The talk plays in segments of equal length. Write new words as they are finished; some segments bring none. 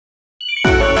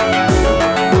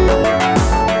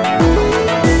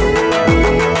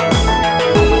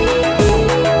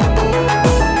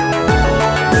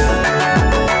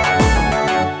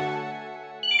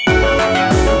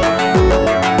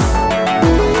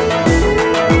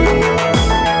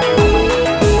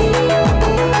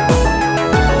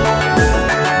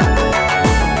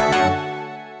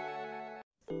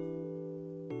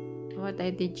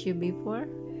teach you before?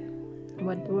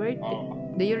 What word?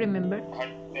 Do you remember? How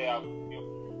do you say I love you?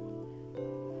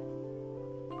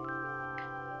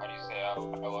 How do you say I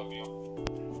love you?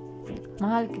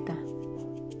 Mahal kita.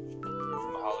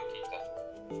 Mahal kita.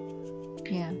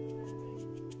 Yeah.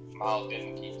 Mahal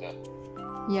din kita.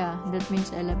 Yeah, that means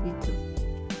I love you too.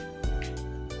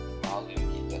 Mahal din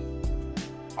kita.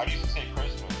 How do you say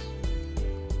Christmas?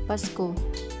 Pasko.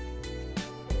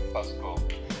 Pasko.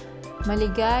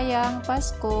 Maligayang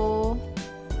Pasko.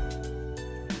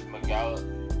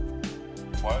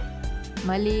 What?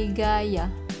 Maligaya.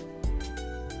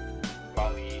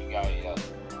 Maligaya.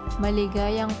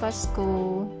 Maligayang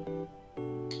Pasko.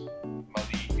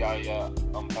 Maligaya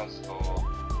ang Pasko.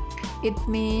 It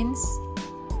means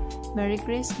Merry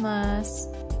Christmas.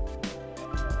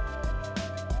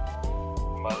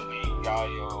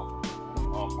 Maligayo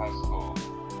ang Pasko.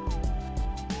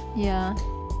 Yeah.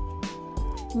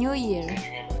 New Year. Say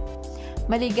it again.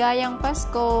 Maligayang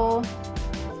Pasko.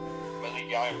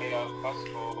 Maligaya ang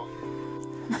Pasko.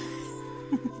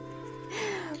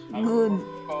 Good.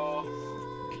 Pasko.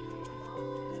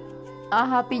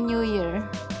 Happy New Year.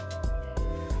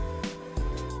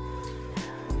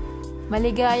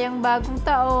 Maligayang bagong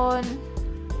taon.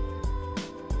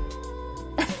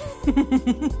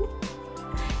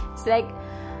 It's like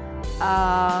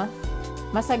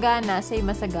masagana. Say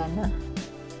masagana.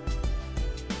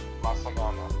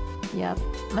 Masagana. Yep.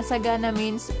 Masagana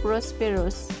means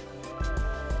prosperous.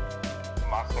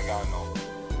 Masagano.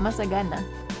 Masagana.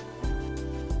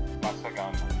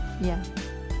 Masagana. Yeah.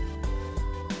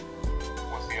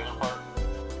 What's the other part?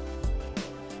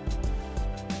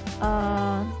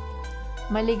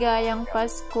 Maligayang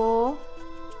Pasko.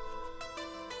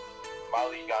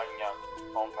 Maligaya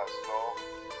ang Pasko.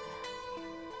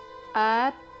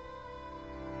 At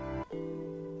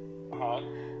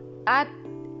At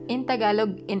in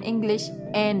Tagalog, in English,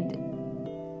 and.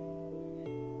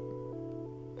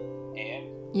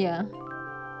 And? Yeah.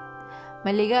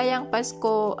 Maligayang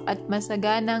Pasko at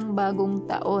masaganang bagong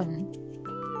taon.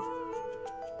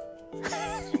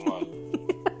 Too much.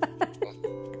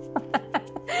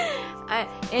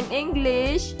 In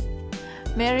English,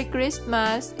 Merry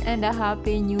Christmas and a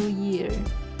Happy New Year.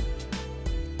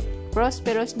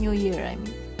 Prosperous New Year, I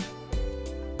mean.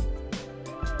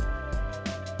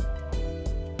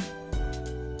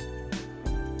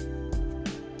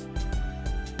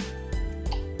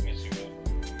 Miss you.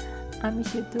 I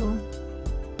miss you too.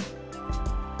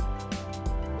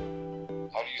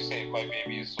 How do you say my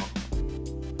baby is so?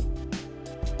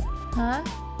 Huh?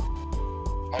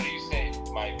 How do you say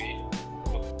my baby?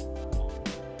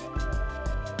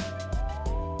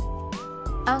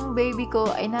 Ang baby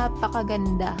ko ay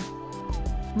napakaganda.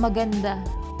 Maganda.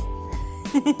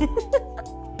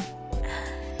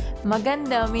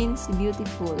 Maganda means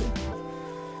beautiful.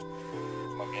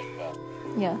 Maganda.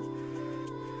 Yeah.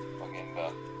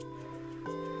 Maganda.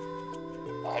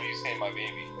 How do you say my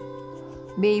baby?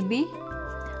 Baby,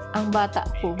 ang bata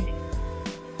ko.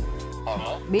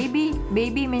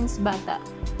 Baby means bata.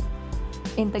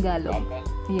 In Tagalog. Bata?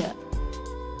 Yeah.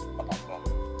 Bata.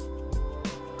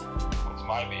 What's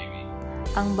my baby?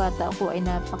 Ang bata ko ay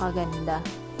napakaganda.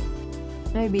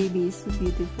 My baby is so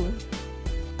beautiful.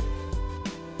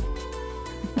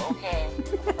 Okay.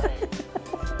 Alright.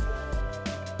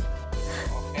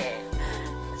 Okay.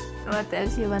 What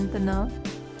else you want to know?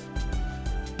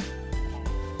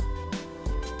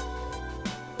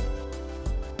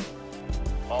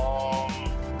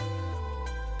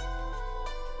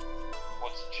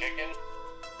 What's chicken?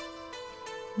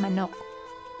 Manok.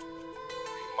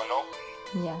 Manok.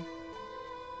 Yeah.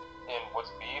 And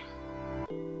what's beef?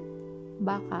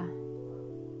 Baka.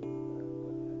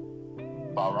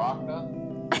 Baraka.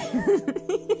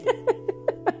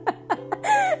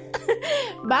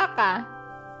 Baka.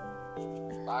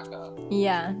 Baka.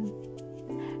 Yeah.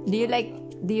 Do you like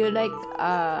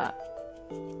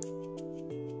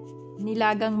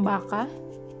nilagang baka?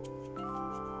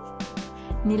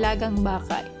 Nilagang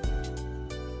baka.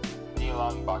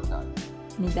 Nilang baka.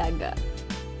 Nilaga.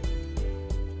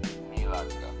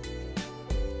 Nilaga.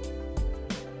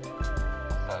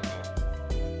 What's that do?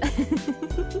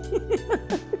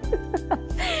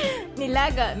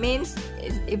 Nilaga means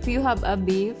if you have a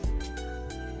beef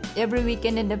every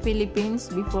weekend in the Philippines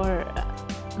before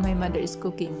my mother is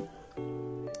cooking.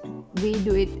 We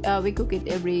cook it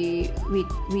every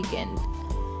weekend.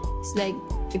 It's like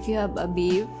if you have a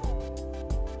beef,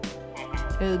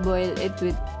 you'll boil it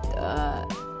with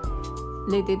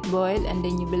let it boil, and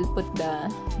then you will put the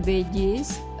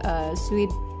veggies, sweet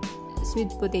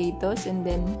potatoes, and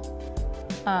then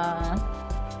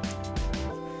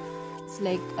it's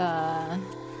like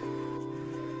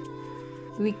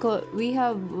we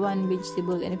have one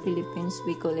vegetable in the Philippines.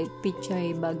 We call it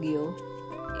pichay bagyo.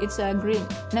 It's a green,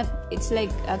 not it's like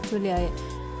actually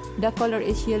the color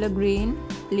is yellow green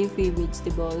leafy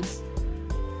vegetables.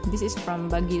 This is from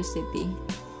Baguio City,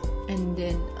 and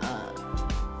then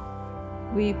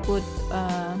we put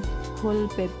whole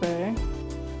pepper,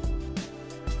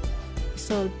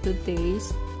 salt to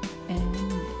taste, and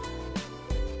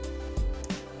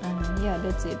yeah,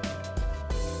 that's it.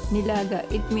 Nilaga,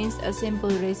 it means a simple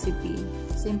recipe,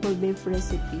 simple beef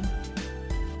recipe,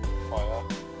 Oh yeah.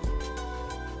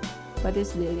 but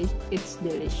it's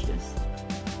delicious.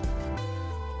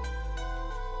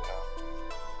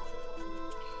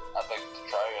 I'd like to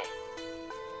try it.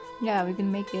 Yeah, we can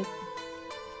make it.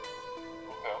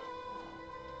 Okay.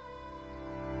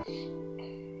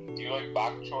 Do you like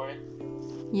bok choy?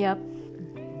 Yep.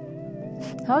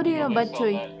 How do you know They bok sell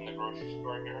choy? that in the grocery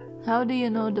store here. How do you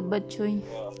know the bok choy?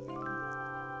 Yeah.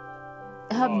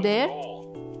 Have there?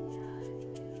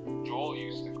 Joel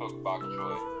used to cook bok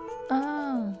choy.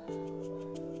 Ah,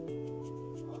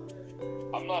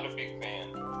 I'm not a big fan.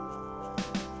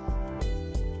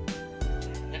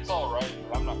 It's alright,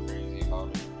 but I'm not crazy about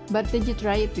it. but did you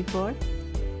try it before?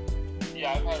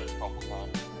 Yeah, I've had it a couple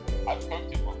times. I've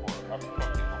cooked it before.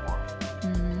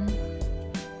 Mm.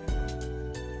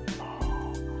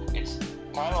 It's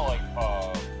kind of like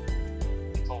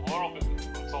it's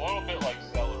a little bit like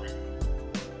celery.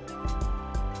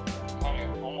 Kind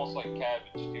of almost like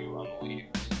cabbage too on the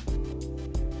leaves.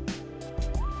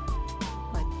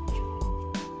 Bok choy.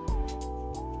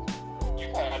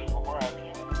 You've had it before, haven't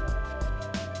you?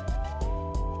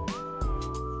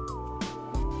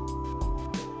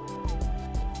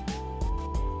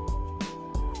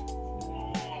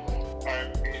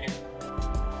 Alright,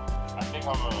 I think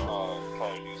I'm gonna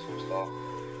try to do some stuff.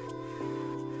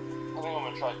 I think I'm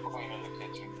gonna try cleaning the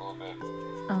kitchen a little bit.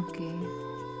 Okay.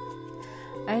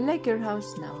 I like your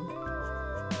house now.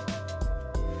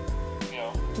 You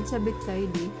know, It's a bit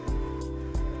tidy.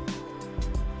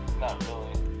 not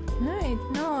really. Right?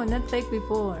 No, not like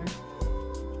before.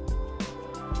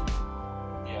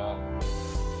 Yeah.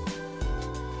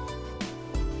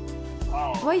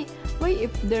 Oh, Why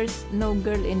if there's no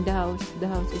girl in the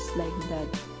house is like that?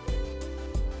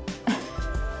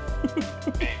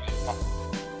 babe,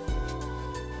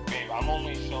 babe, I'm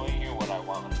only showing you what I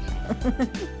want.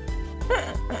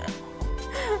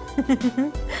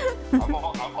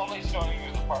 I'm only showing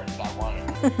you the parts I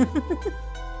want.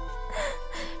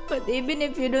 But even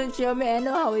if you don't show me, I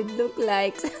know how it look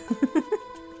like.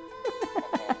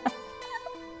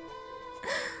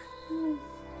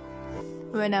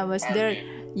 When I was there,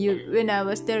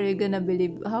 you're gonna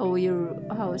believe how your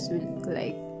house will look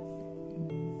like.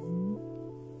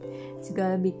 It's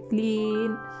gonna be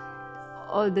clean.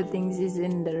 All the things is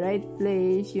in the right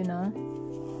place, you know.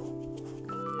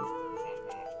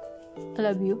 I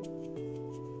love you.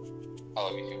 I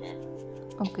love you too, babe.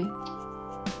 Okay.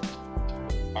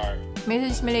 Alright,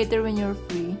 Message me later when you're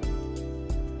free.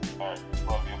 alright,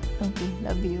 love you. Okay,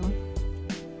 love you.